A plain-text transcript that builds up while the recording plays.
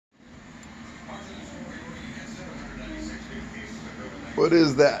What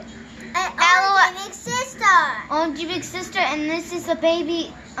is that? An orange big sister. Orange big sister, and this is the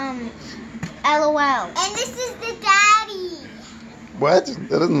baby, LOL. And this is the daddy. What? That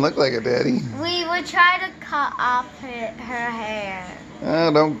doesn't look like a daddy. We would try to cut off her hair.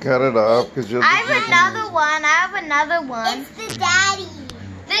 Oh, don't cut it off, because you'll. I have another one. I have another one. It's the daddy.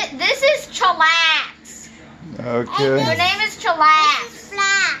 This is Chillax. Okay. Her name is This Chillax. is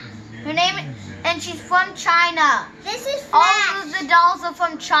Flash. Her name, and she's from China. This is All Flash. of the dolls are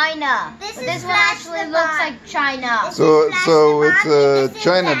from China. This But is this one Flash actually the looks Bot. like China. This So is Flash so the it's Barbie, a this is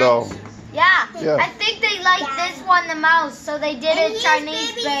China Flash. doll. Yeah. Yeah. I think they like this one the most, so they did And a here's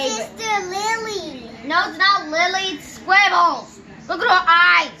Chinese baby baby. sister Lily. No, it's not Lily, it's Squibbles. Look at her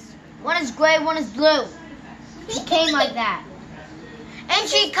eyes. One is gray, one is blue. She came like that. And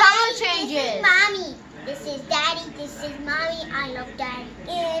she color This is changes. mommy. This is daddy. This is mommy. I love daddy.